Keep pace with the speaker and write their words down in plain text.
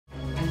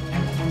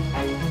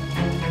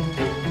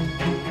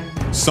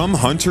Some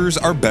hunters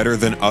are better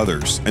than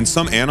others, and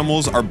some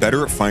animals are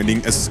better at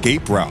finding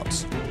escape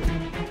routes.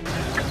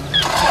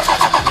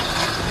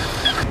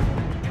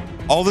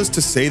 All this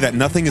to say that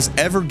nothing is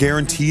ever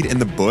guaranteed in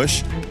the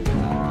bush.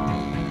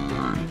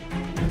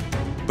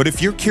 But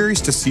if you're curious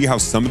to see how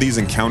some of these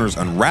encounters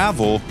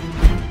unravel,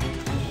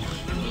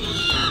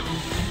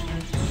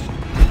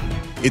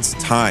 it's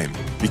time,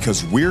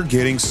 because we're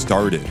getting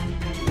started.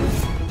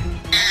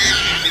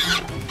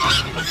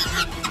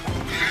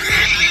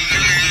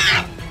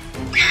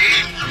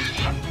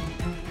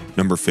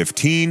 Number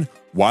 15,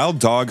 wild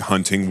dog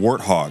hunting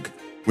warthog.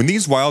 When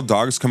these wild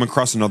dogs come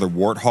across another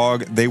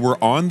warthog, they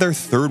were on their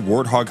third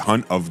warthog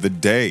hunt of the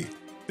day.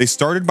 They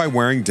started by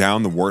wearing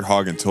down the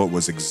warthog until it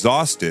was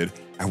exhausted,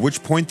 at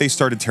which point they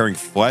started tearing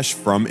flesh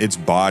from its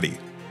body.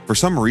 For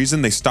some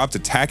reason, they stopped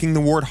attacking the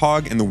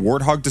warthog and the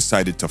warthog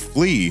decided to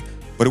flee,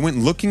 but it went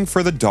looking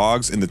for the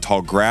dogs in the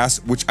tall grass,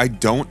 which I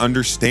don't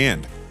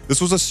understand.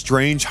 This was a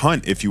strange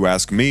hunt if you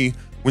ask me.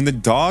 When the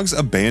dogs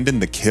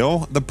abandoned the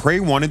kill, the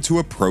prey wanted to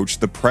approach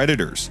the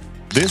predators.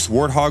 This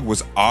warthog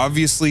was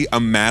obviously a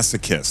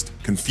masochist,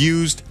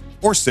 confused,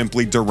 or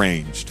simply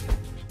deranged.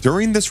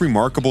 During this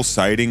remarkable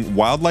sighting,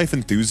 wildlife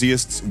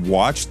enthusiasts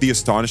watched the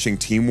astonishing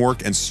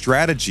teamwork and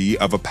strategy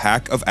of a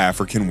pack of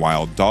African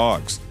wild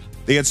dogs.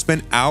 They had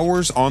spent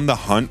hours on the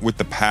hunt with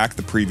the pack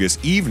the previous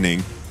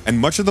evening and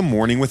much of the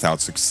morning without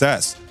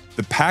success.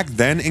 The pack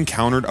then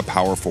encountered a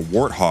powerful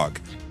warthog,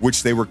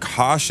 which they were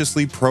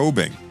cautiously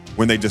probing,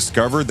 when they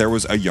discovered there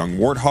was a young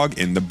warthog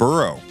in the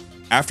burrow.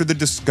 After the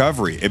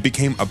discovery, it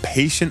became a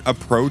patient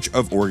approach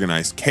of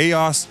organized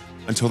chaos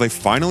until they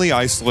finally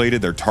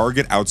isolated their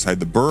target outside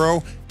the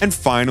burrow and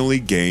finally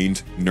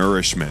gained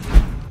nourishment.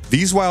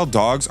 These wild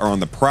dogs are on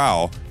the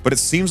prowl, but it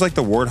seems like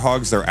the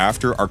warthogs they're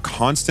after are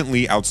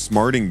constantly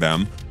outsmarting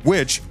them,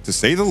 which, to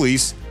say the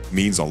least,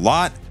 means a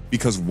lot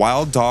because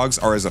wild dogs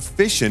are as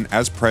efficient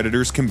as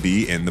predators can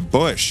be in the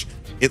bush.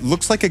 It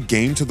looks like a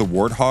game to the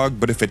warthog,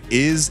 but if it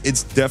is,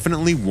 it's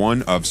definitely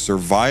one of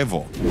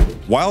survival.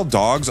 Wild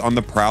dogs on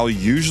the prowl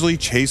usually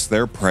chase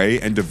their prey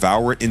and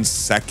devour it in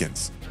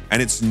seconds.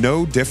 And it's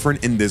no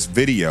different in this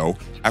video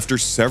after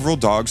several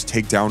dogs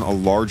take down a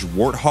large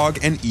warthog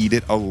and eat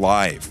it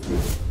alive.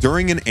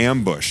 During an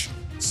ambush,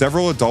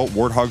 several adult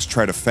warthogs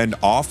try to fend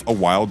off a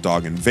wild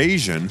dog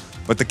invasion,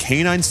 but the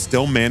canines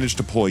still manage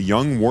to pull a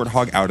young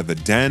warthog out of the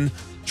den,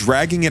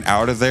 dragging it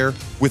out of there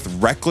with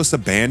reckless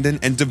abandon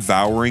and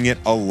devouring it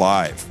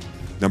alive.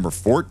 Number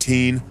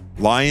 14,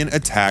 lion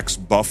attacks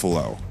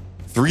buffalo.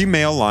 3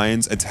 male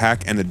lions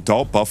attack an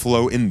adult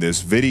buffalo in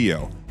this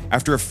video.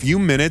 After a few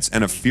minutes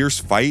and a fierce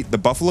fight, the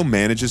buffalo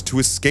manages to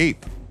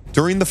escape.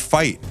 During the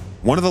fight,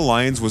 one of the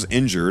lions was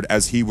injured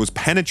as he was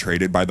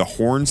penetrated by the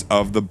horns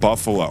of the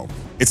buffalo.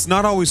 It's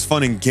not always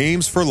fun in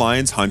games for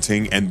lions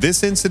hunting, and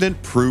this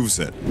incident proves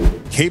it.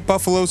 Cape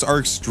buffaloes are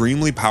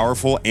extremely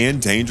powerful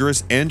and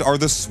dangerous and are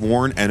the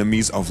sworn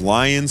enemies of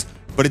lions,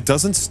 but it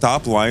doesn't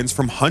stop lions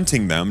from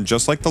hunting them,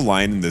 just like the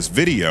lion in this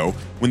video,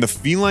 when the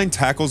feline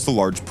tackles the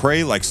large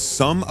prey like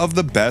some of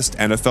the best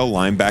NFL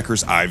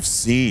linebackers I've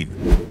seen.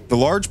 The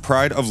large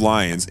pride of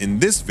lions in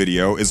this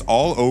video is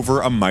all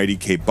over a mighty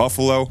Cape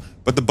buffalo,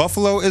 but the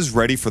buffalo is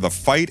ready for the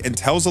fight and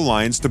tells the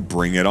lions to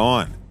bring it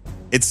on.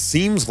 It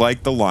seems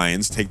like the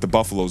lions take the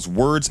buffalo's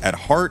words at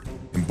heart,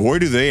 and boy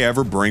do they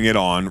ever bring it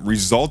on,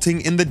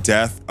 resulting in the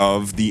death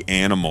of the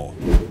animal.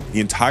 The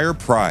entire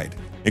pride,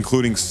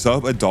 including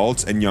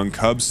sub-adults and young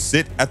cubs,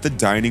 sit at the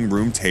dining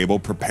room table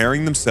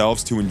preparing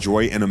themselves to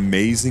enjoy an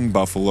amazing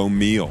buffalo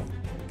meal.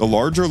 The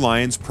larger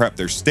lions prep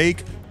their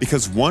steak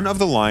because one of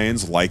the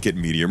lions like it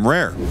medium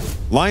rare.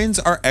 Lions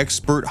are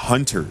expert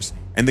hunters,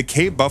 and the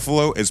Cape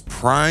buffalo is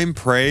prime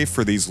prey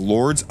for these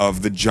lords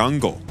of the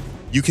jungle.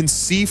 You can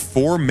see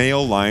 4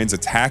 male lions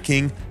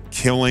attacking,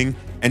 killing,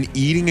 and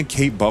eating a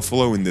Cape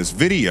buffalo in this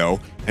video,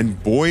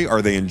 and boy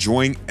are they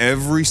enjoying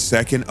every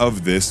second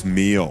of this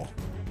meal.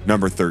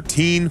 Number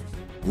 13,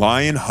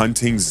 lion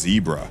hunting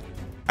zebra.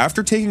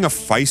 After taking a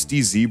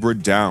feisty zebra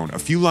down, a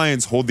few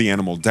lions hold the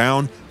animal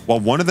down while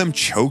one of them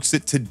chokes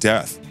it to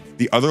death.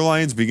 The other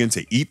lions begin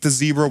to eat the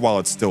zebra while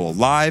it's still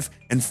alive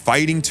and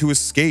fighting to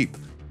escape,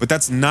 but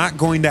that's not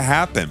going to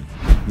happen.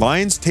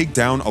 Lions take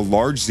down a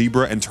large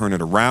zebra and turn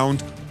it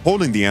around,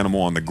 holding the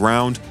animal on the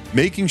ground,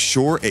 making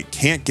sure it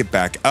can't get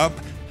back up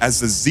as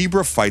the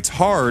zebra fights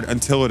hard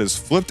until it is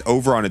flipped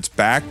over on its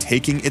back,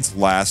 taking its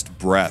last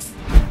breath.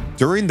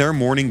 During their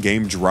morning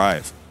game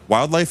drive,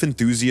 wildlife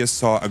enthusiasts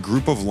saw a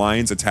group of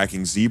lions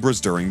attacking zebras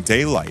during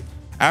daylight.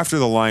 After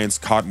the lions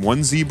caught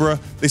one zebra,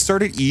 they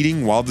started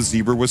eating while the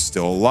zebra was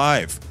still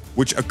alive,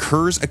 which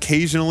occurs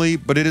occasionally,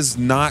 but it is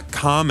not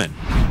common.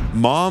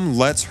 Mom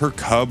lets her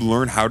cub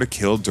learn how to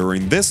kill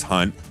during this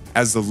hunt,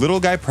 as the little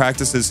guy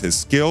practices his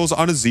skills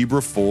on a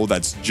zebra foal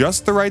that's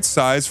just the right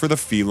size for the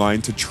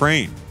feline to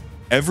train.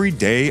 Every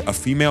day, a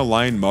female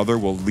lion mother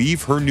will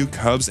leave her new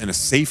cubs in a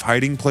safe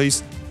hiding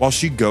place while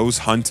she goes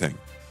hunting.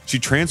 She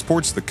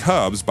transports the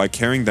cubs by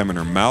carrying them in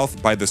her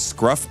mouth by the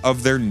scruff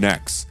of their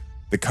necks.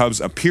 The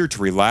cubs appear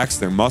to relax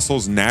their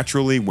muscles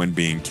naturally when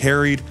being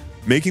carried,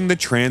 making the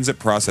transit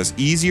process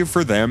easier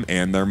for them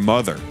and their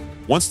mother.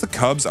 Once the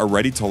cubs are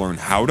ready to learn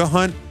how to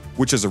hunt,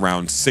 which is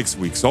around 6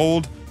 weeks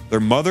old, their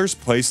mothers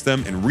place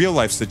them in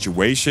real-life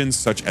situations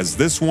such as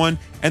this one,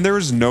 and there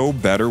is no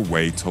better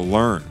way to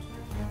learn.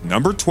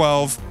 Number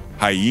 12.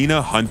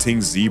 Hyena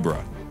hunting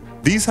zebra.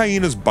 These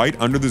hyenas bite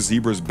under the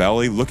zebra's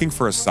belly looking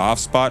for a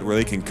soft spot where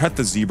they can cut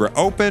the zebra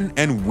open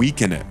and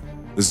weaken it.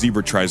 The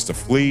zebra tries to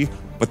flee,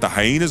 but the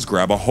hyenas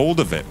grab a hold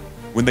of it.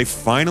 When they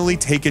finally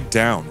take it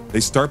down,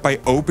 they start by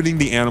opening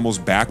the animal's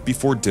back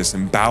before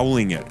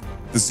disemboweling it.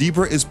 The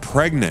zebra is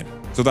pregnant,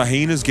 so the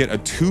hyenas get a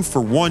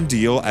 2-for-1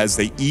 deal as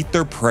they eat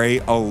their prey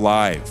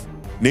alive.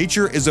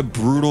 Nature is a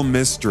brutal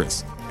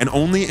mistress, and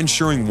only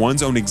ensuring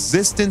one's own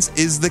existence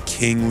is the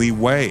kingly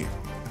way.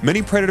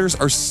 Many predators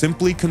are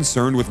simply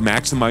concerned with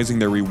maximizing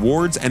their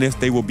rewards and if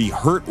they will be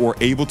hurt or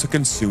able to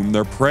consume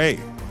their prey.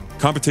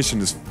 Competition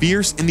is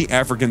fierce in the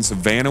African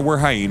savanna where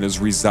hyenas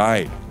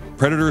reside.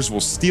 Predators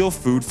will steal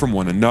food from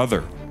one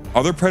another.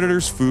 Other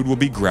predators' food will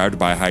be grabbed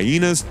by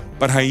hyenas,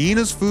 but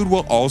hyenas' food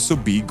will also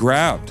be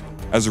grabbed.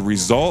 As a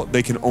result,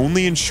 they can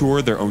only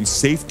ensure their own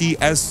safety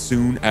as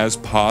soon as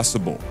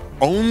possible.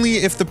 Only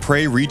if the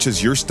prey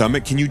reaches your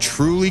stomach can you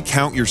truly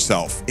count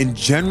yourself. In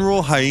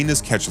general,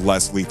 hyenas catch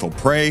less lethal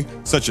prey,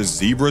 such as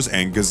zebras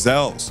and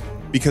gazelles.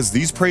 Because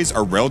these preys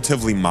are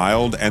relatively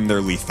mild and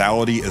their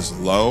lethality is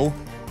low,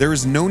 there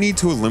is no need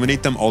to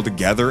eliminate them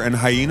altogether, and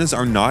hyenas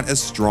are not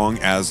as strong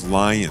as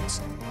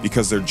lions.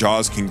 Because their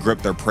jaws can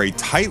grip their prey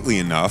tightly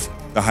enough,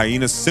 the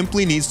hyena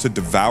simply needs to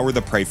devour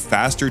the prey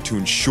faster to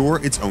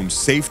ensure its own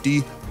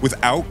safety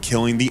without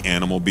killing the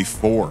animal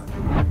before.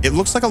 It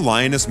looks like a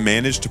lioness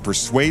managed to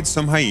persuade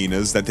some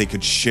hyenas that they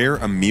could share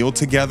a meal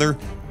together,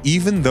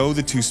 even though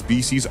the two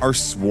species are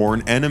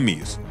sworn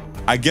enemies.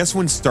 I guess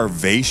when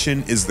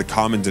starvation is the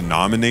common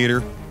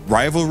denominator,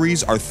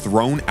 rivalries are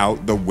thrown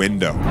out the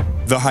window.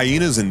 The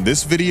hyenas in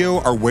this video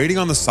are waiting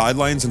on the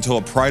sidelines until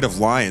a pride of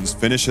lions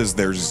finishes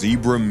their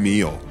zebra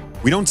meal.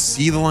 We don't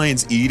see the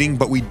lions eating,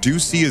 but we do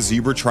see a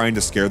zebra trying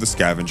to scare the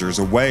scavengers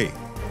away.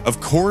 Of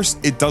course,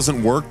 it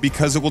doesn't work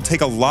because it will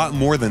take a lot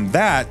more than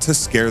that to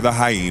scare the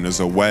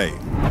hyenas away.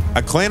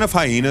 A clan of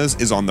hyenas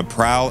is on the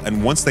prowl,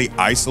 and once they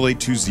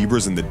isolate two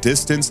zebras in the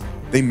distance,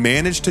 they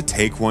manage to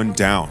take one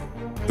down.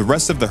 The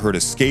rest of the herd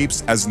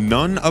escapes as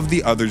none of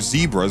the other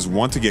zebras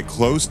want to get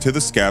close to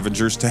the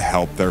scavengers to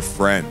help their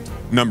friend.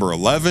 Number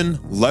 11.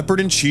 Leopard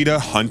and cheetah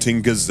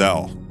hunting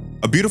gazelle.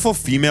 A beautiful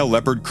female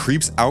leopard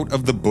creeps out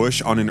of the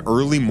bush on an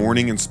early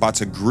morning and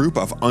spots a group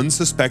of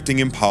unsuspecting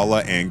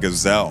impala and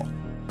gazelle.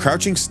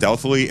 Crouching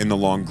stealthily in the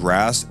long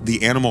grass,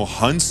 the animal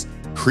hunts,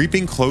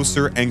 creeping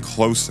closer and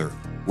closer,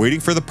 waiting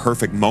for the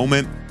perfect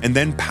moment, and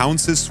then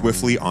pounces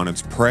swiftly on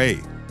its prey.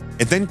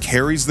 It then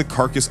carries the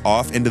carcass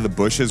off into the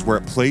bushes where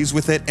it plays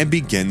with it and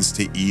begins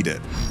to eat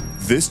it.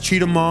 This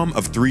cheetah mom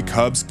of 3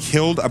 cubs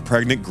killed a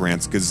pregnant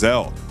Grant's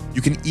gazelle.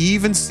 You can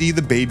even see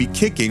the baby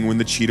kicking when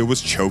the cheetah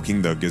was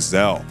choking the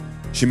gazelle.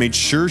 She made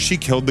sure she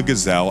killed the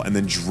gazelle and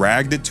then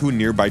dragged it to a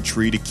nearby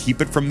tree to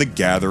keep it from the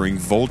gathering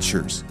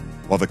vultures.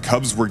 While the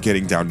cubs were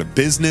getting down to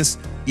business,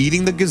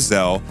 eating the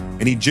gazelle,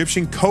 an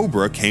Egyptian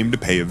cobra came to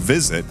pay a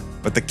visit,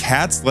 but the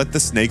cats let the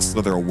snake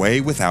slither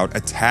away without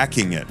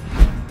attacking it.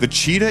 The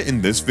cheetah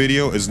in this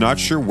video is not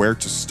sure where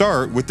to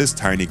start with this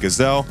tiny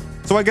gazelle,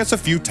 so I guess a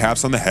few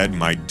taps on the head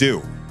might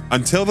do,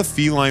 until the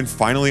feline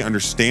finally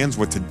understands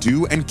what to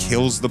do and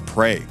kills the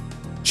prey.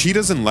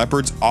 Cheetahs and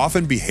leopards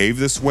often behave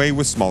this way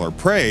with smaller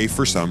prey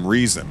for some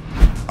reason.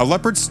 A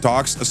leopard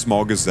stalks a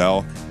small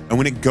gazelle, and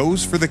when it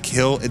goes for the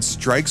kill, it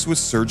strikes with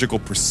surgical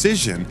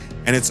precision,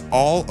 and it's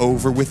all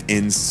over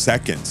within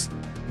seconds.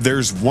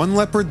 There's one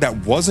leopard that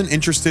wasn't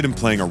interested in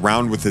playing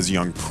around with his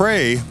young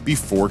prey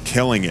before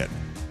killing it.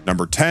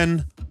 Number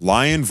 10.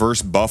 Lion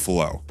vs.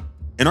 buffalo.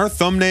 In our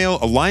thumbnail,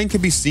 a lion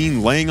can be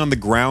seen laying on the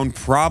ground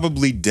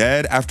probably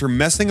dead after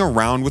messing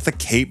around with a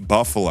Cape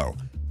buffalo.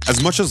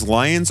 As much as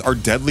lions are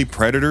deadly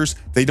predators,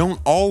 they don't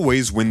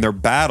always win their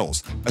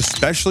battles,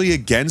 especially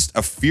against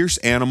a fierce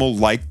animal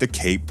like the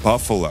Cape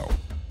buffalo.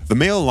 The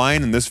male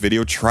lion in this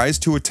video tries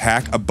to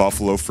attack a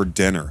buffalo for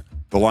dinner.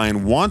 The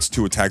lion wants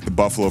to attack the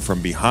buffalo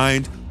from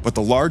behind, but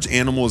the large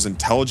animal is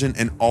intelligent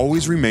and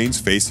always remains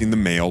facing the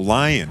male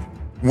lion.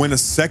 When a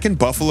second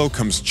buffalo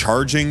comes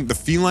charging, the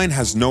feline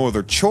has no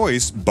other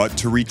choice but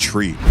to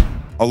retreat.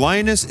 A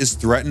lioness is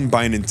threatened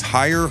by an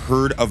entire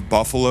herd of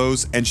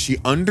buffaloes, and she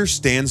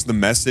understands the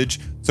message,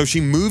 so she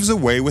moves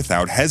away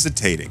without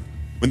hesitating.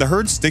 When the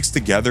herd sticks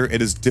together,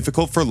 it is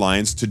difficult for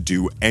lions to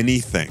do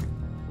anything.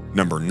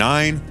 Number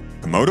 9.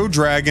 Komodo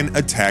dragon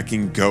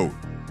attacking goat.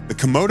 The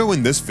Komodo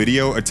in this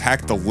video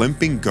attacked the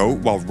limping goat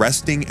while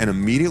resting and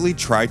immediately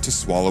tried to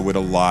swallow it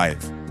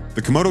alive.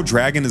 The Komodo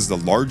dragon is the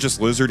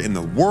largest lizard in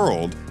the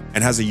world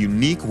and has a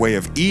unique way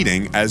of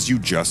eating, as you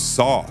just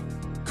saw.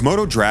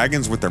 Komodo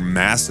dragons, with their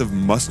massive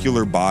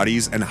muscular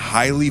bodies and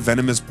highly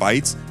venomous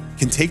bites,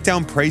 can take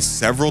down prey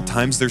several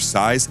times their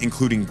size,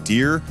 including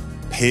deer,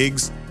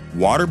 pigs,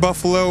 water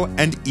buffalo,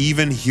 and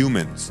even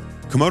humans.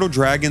 Komodo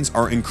dragons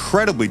are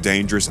incredibly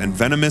dangerous and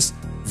venomous,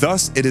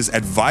 thus it is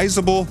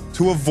advisable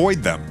to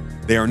avoid them.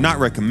 They are not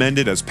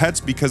recommended as pets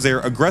because they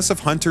are aggressive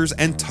hunters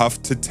and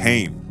tough to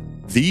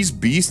tame. These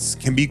beasts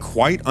can be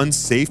quite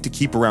unsafe to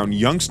keep around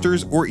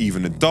youngsters or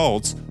even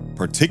adults,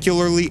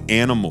 particularly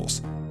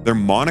animals. Their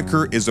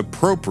moniker is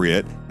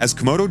appropriate, as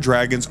Komodo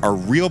dragons are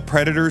real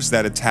predators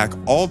that attack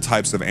all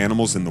types of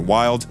animals in the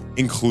wild,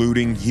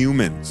 including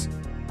humans.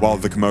 While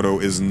the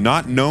Komodo is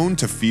not known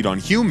to feed on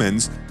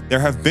humans, there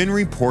have been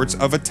reports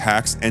of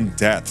attacks and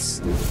deaths.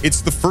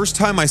 It's the first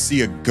time I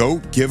see a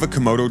goat give a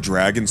Komodo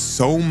dragon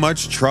so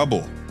much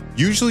trouble.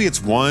 Usually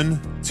it's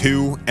 1,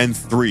 2, and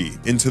 3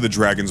 into the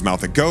dragon's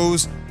mouth it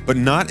goes, but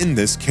not in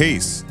this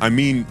case. I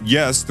mean,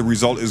 yes, the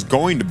result is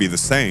going to be the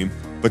same,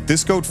 but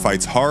this goat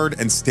fights hard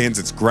and stands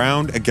its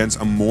ground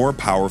against a more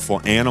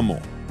powerful animal.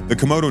 The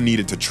Komodo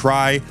needed to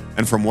try,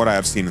 and from what I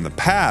have seen in the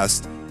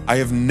past, I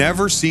have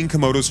never seen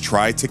Komodos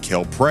try to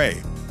kill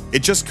prey.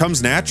 It just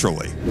comes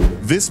naturally.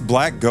 This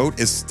black goat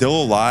is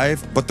still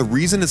alive, but the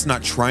reason it's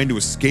not trying to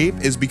escape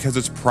is because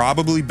it's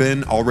probably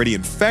been already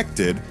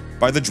infected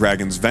by the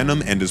dragon's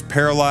venom and is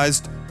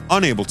paralyzed,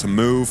 unable to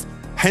move,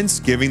 hence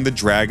giving the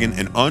dragon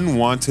an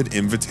unwanted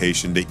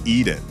invitation to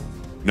eat it.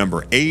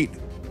 Number 8.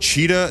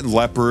 Cheetah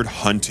leopard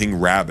hunting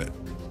rabbit.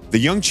 The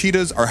young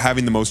cheetahs are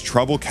having the most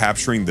trouble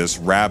capturing this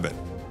rabbit.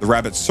 The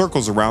rabbit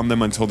circles around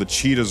them until the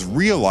cheetahs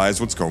realize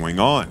what's going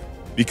on.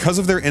 Because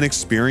of their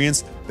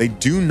inexperience, they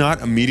do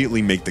not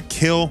immediately make the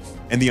kill,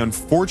 and the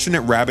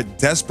unfortunate rabbit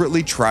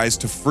desperately tries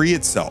to free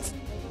itself.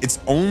 It's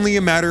only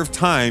a matter of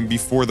time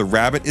before the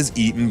rabbit is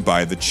eaten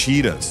by the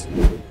cheetahs.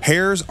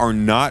 Hares are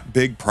not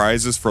big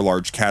prizes for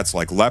large cats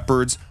like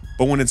leopards,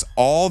 but when it's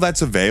all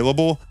that's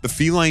available, the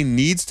feline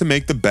needs to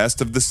make the best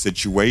of the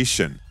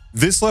situation.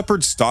 This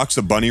leopard stalks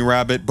a bunny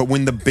rabbit, but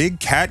when the big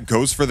cat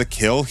goes for the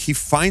kill, he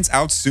finds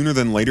out sooner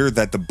than later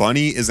that the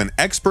bunny is an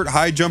expert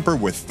high jumper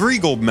with 3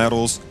 gold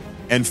medals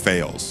and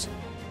fails.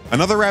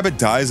 Another rabbit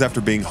dies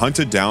after being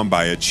hunted down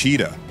by a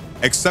cheetah.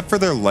 Except for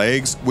their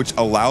legs, which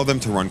allow them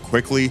to run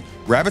quickly,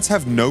 rabbits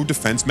have no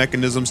defense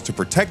mechanisms to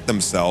protect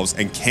themselves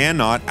and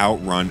cannot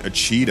outrun a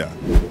cheetah.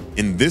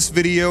 In this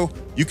video,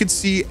 you can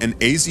see an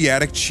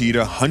Asiatic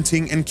cheetah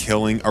hunting and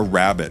killing a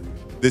rabbit.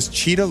 This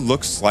cheetah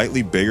looks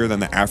slightly bigger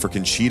than the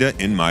African cheetah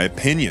in my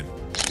opinion.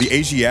 The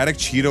Asiatic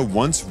cheetah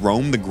once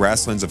roamed the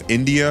grasslands of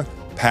India,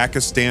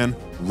 Pakistan,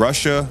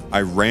 Russia,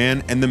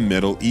 Iran, and the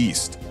Middle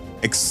East.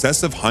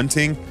 Excessive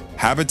hunting,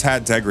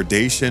 habitat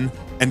degradation,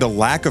 and a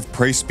lack of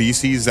prey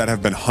species that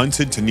have been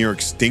hunted to near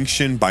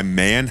extinction by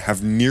man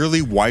have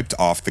nearly wiped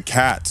off the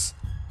cats.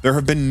 There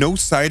have been no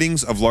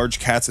sightings of large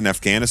cats in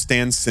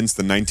Afghanistan since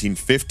the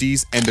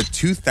 1950s, and a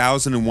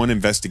 2001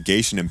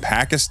 investigation in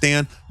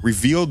Pakistan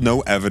revealed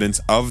no evidence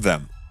of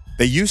them.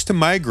 They used to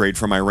migrate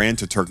from Iran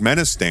to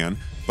Turkmenistan,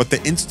 but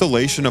the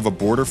installation of a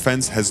border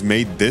fence has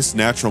made this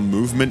natural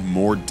movement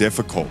more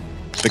difficult.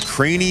 The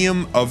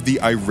cranium of the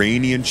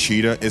Iranian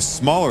cheetah is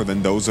smaller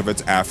than those of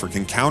its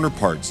African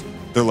counterparts.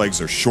 Their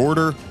legs are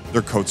shorter,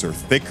 their coats are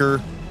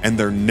thicker, and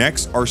their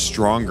necks are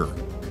stronger.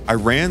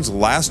 Iran's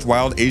last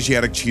wild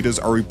Asiatic cheetahs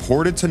are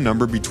reported to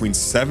number between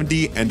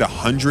 70 and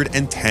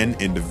 110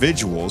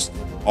 individuals,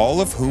 all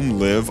of whom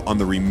live on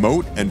the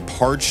remote and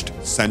parched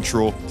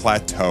Central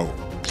Plateau.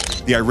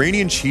 The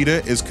Iranian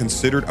cheetah is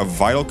considered a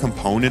vital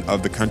component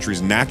of the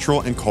country's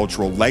natural and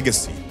cultural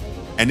legacy,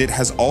 and it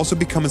has also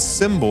become a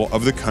symbol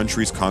of the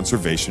country's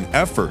conservation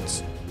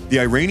efforts. The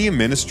Iranian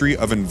Ministry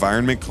of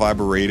Environment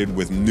collaborated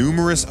with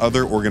numerous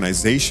other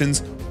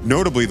organizations,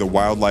 notably the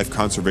Wildlife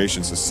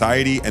Conservation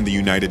Society and the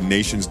United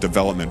Nations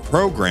Development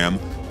Program,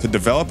 to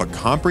develop a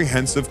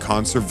comprehensive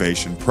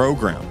conservation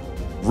program.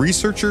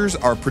 Researchers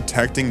are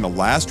protecting the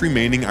last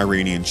remaining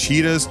Iranian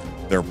cheetahs,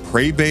 their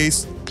prey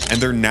base, and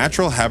their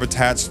natural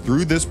habitats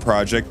through this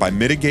project by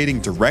mitigating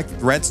direct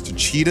threats to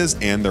cheetahs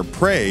and their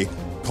prey,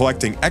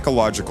 collecting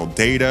ecological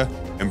data,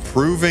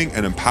 improving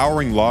and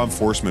empowering law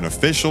enforcement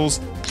officials,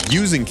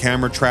 using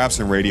camera traps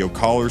and radio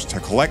collars to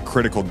collect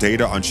critical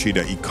data on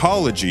cheetah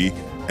ecology,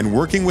 and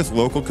working with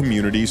local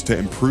communities to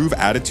improve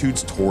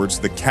attitudes towards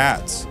the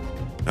cats.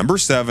 Number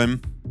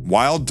 7.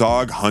 Wild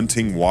dog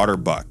hunting water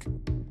buck.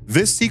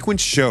 This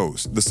sequence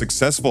shows the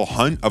successful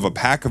hunt of a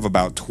pack of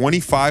about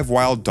 25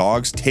 wild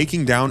dogs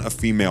taking down a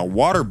female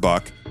water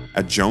buck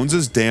at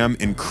Jones's Dam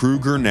in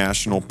Kruger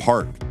National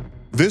Park.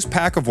 This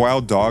pack of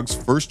wild dogs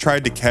first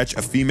tried to catch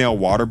a female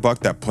water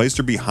buck that placed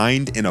her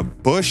behind in a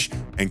bush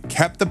and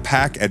kept the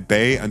pack at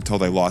bay until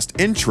they lost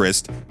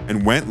interest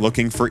and went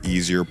looking for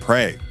easier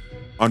prey.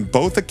 On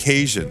both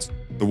occasions,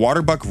 the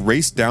water buck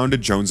raced down to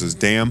Jones's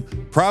Dam,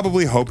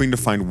 probably hoping to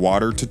find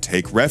water to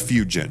take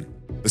refuge in.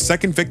 The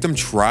second victim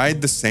tried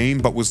the same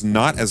but was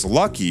not as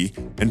lucky,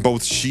 and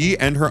both she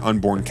and her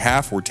unborn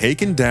calf were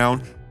taken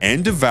down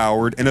and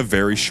devoured in a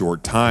very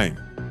short time.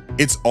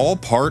 It's all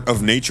part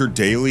of Nature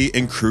Daily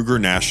in Kruger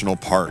National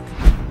Park.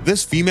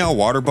 This female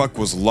water buck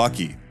was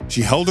lucky.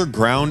 She held her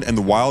ground and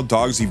the wild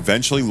dogs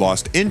eventually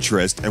lost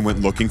interest and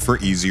went looking for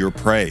easier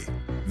prey.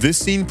 This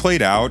scene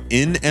played out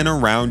in and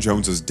around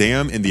Jones's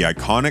Dam in the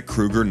iconic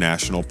Kruger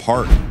National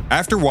Park.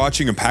 After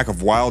watching a pack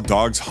of wild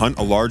dogs hunt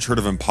a large herd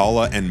of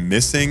impala and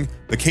missing,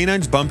 the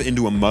canines bump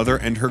into a mother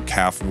and her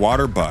calf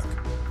water buck.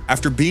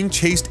 After being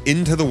chased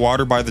into the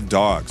water by the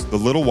dogs, the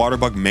little water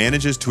bug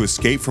manages to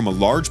escape from a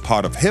large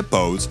pod of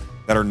hippos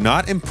that are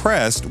not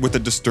impressed with the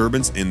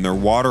disturbance in their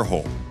water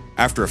hole.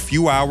 After a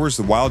few hours,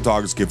 the wild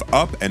dogs give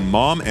up and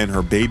mom and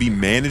her baby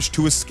manage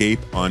to escape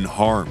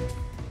unharmed.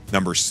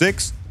 Number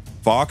 6,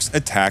 fox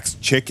attacks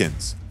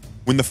chickens.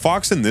 When the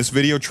fox in this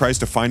video tries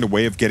to find a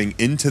way of getting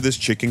into this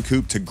chicken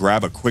coop to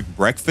grab a quick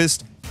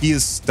breakfast, he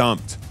is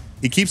stumped.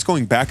 He keeps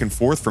going back and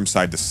forth from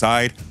side to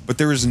side, but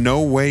there is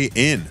no way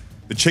in.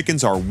 The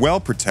chickens are well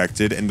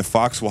protected and the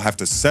fox will have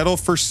to settle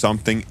for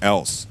something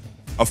else.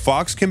 A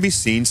fox can be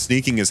seen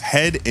sneaking his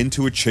head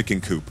into a chicken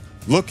coop,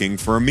 looking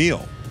for a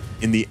meal.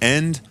 In the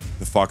end,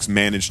 the fox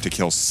managed to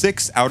kill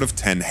 6 out of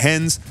 10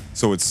 hens,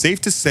 so it's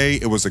safe to say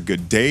it was a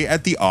good day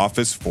at the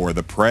office for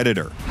the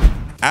predator.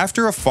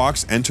 After a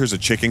fox enters a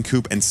chicken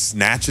coop and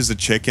snatches a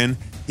chicken,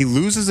 he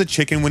loses a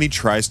chicken when he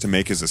tries to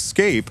make his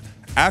escape,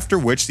 after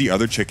which the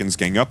other chickens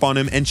gang up on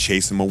him and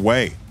chase him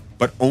away,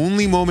 but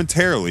only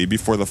momentarily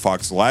before the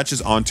fox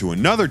latches onto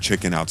another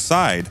chicken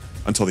outside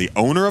until the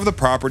owner of the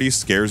property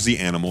scares the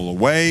animal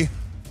away.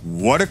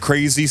 What a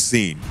crazy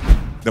scene.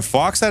 The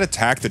fox that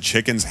attacked the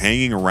chickens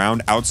hanging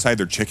around outside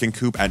their chicken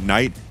coop at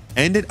night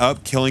ended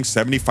up killing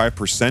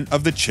 75%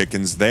 of the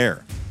chickens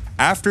there.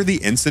 After the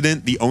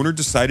incident, the owner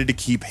decided to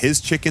keep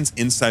his chickens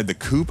inside the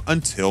coop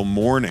until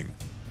morning.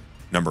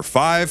 Number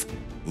 5,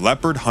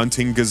 leopard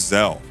hunting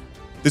gazelle.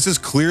 This is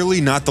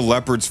clearly not the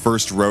leopard's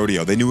first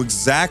rodeo. They knew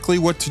exactly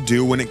what to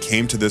do when it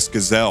came to this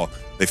gazelle.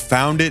 They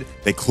found it,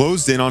 they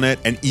closed in on it,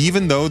 and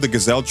even though the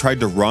gazelle tried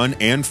to run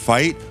and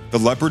fight, the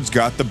leopards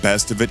got the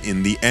best of it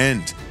in the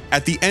end.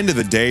 At the end of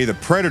the day, the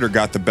predator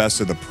got the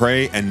best of the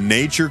prey, and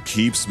nature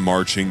keeps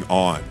marching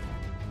on.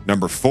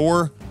 Number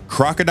 4,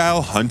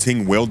 crocodile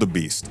hunting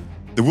wildebeest.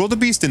 The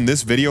wildebeest in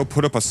this video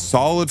put up a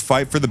solid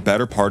fight for the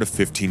better part of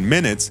 15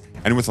 minutes,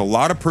 and with a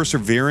lot of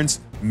perseverance,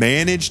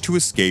 managed to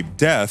escape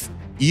death,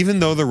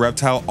 even though the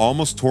reptile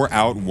almost tore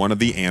out one of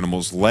the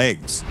animal's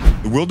legs.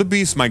 The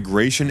wildebeest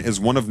migration is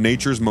one of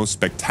nature's most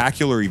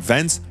spectacular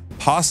events,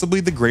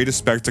 possibly the greatest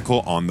spectacle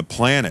on the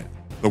planet.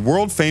 The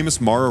world-famous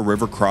Mara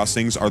River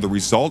crossings are the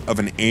result of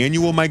an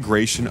annual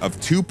migration of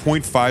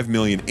 2.5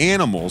 million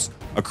animals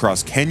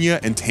across Kenya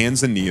and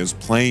Tanzania's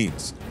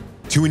plains.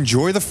 To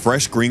enjoy the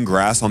fresh green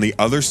grass on the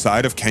other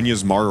side of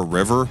Kenya's Mara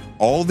River,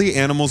 all the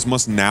animals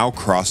must now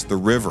cross the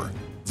river.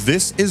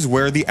 This is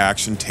where the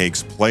action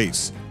takes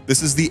place.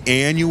 This is the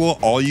annual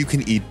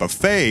all-you-can-eat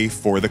buffet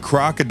for the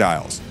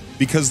crocodiles.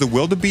 Because the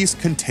wildebeest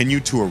continue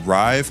to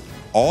arrive,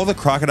 all the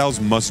crocodiles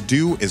must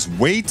do is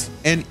wait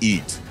and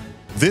eat.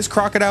 This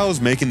crocodile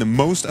is making the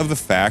most of the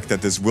fact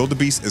that this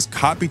wildebeest is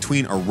caught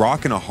between a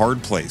rock and a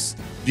hard place.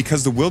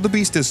 Because the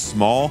wildebeest is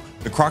small,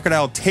 the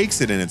crocodile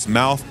takes it in its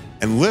mouth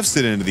and lifts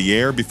it into the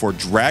air before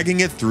dragging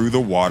it through the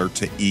water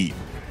to eat.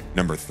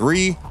 Number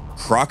 3,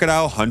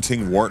 crocodile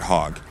hunting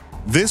warthog.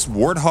 This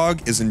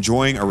warthog is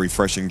enjoying a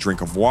refreshing drink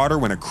of water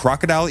when a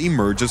crocodile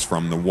emerges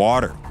from the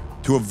water.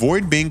 To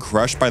avoid being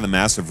crushed by the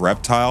massive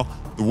reptile,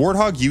 the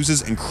warthog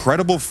uses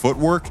incredible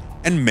footwork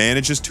and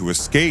manages to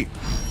escape.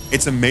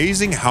 It's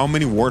amazing how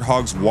many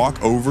warthogs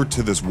walk over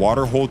to this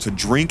water hole to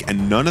drink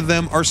and none of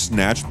them are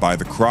snatched by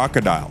the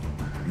crocodile.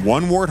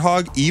 One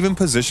warthog even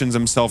positions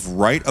himself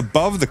right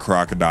above the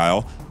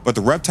crocodile, but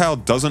the reptile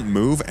doesn't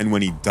move, and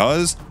when he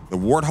does, the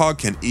warthog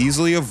can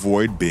easily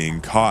avoid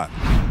being caught.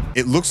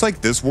 It looks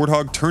like this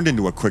warthog turned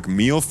into a quick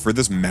meal for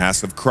this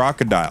massive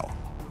crocodile.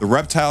 The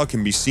reptile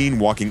can be seen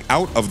walking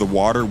out of the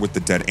water with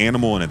the dead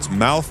animal in its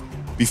mouth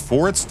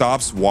before it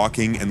stops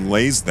walking and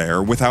lays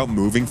there without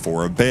moving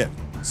for a bit.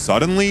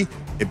 Suddenly,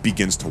 it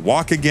begins to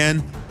walk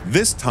again,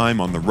 this time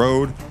on the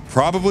road,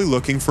 probably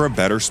looking for a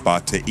better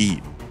spot to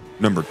eat.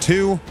 Number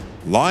 2,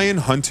 lion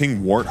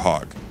hunting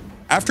warthog.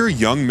 After a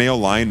young male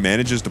lion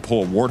manages to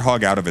pull a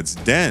warthog out of its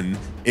den,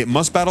 it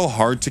must battle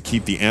hard to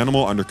keep the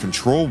animal under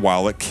control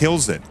while it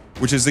kills it,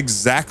 which is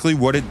exactly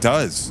what it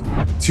does.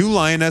 2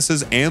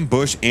 lionesses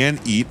ambush and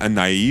eat a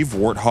naive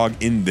warthog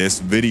in this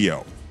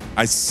video.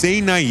 I say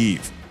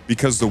naive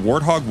because the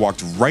warthog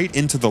walked right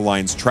into the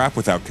lion's trap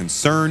without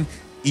concern,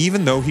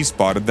 even though he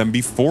spotted them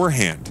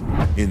beforehand.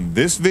 In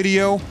this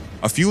video,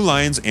 a few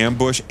lions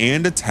ambush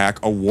and attack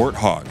a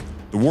warthog.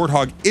 The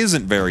warthog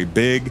isn't very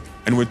big,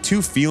 and with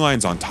 2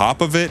 felines on top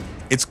of it,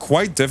 it's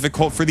quite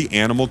difficult for the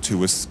animal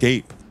to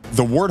escape.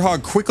 The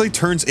warthog quickly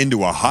turns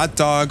into a hot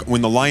dog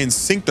when the lions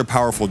sink their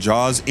powerful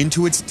jaws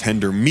into its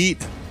tender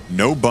meat.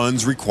 No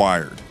buns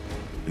required.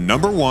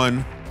 Number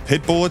 1,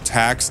 pit bull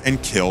attacks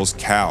and kills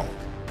cow.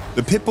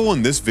 The pit bull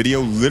in this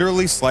video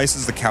literally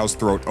slices the cow's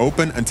throat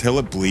open until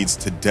it bleeds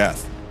to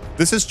death.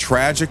 This is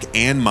tragic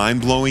and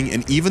mind-blowing,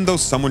 and even though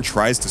someone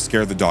tries to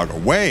scare the dog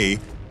away,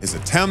 his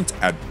attempt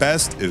at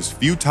best is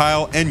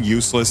futile and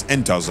useless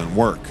and doesn't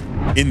work.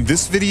 In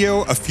this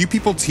video, a few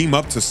people team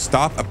up to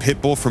stop a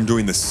pit bull from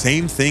doing the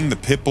same thing the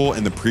pit bull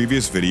in the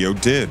previous video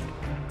did.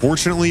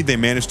 Fortunately, they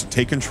managed to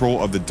take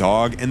control of the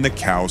dog and the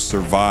cow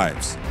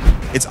survives.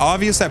 It's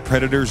obvious that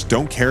predators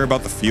don't care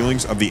about the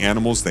feelings of the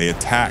animals they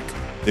attack.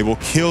 They will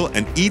kill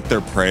and eat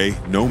their prey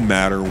no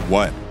matter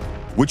what.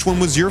 Which one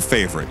was your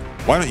favorite?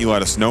 Why don't you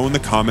let us know in the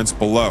comments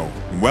below?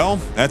 Well,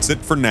 that's it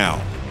for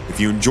now. If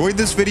you enjoyed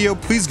this video,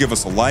 please give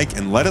us a like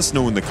and let us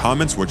know in the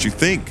comments what you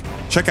think.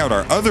 Check out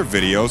our other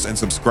videos and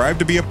subscribe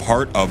to be a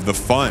part of the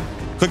fun.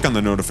 Click on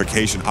the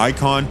notification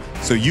icon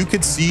so you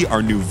can see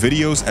our new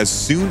videos as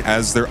soon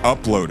as they're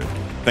uploaded.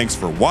 Thanks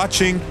for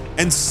watching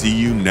and see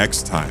you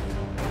next time.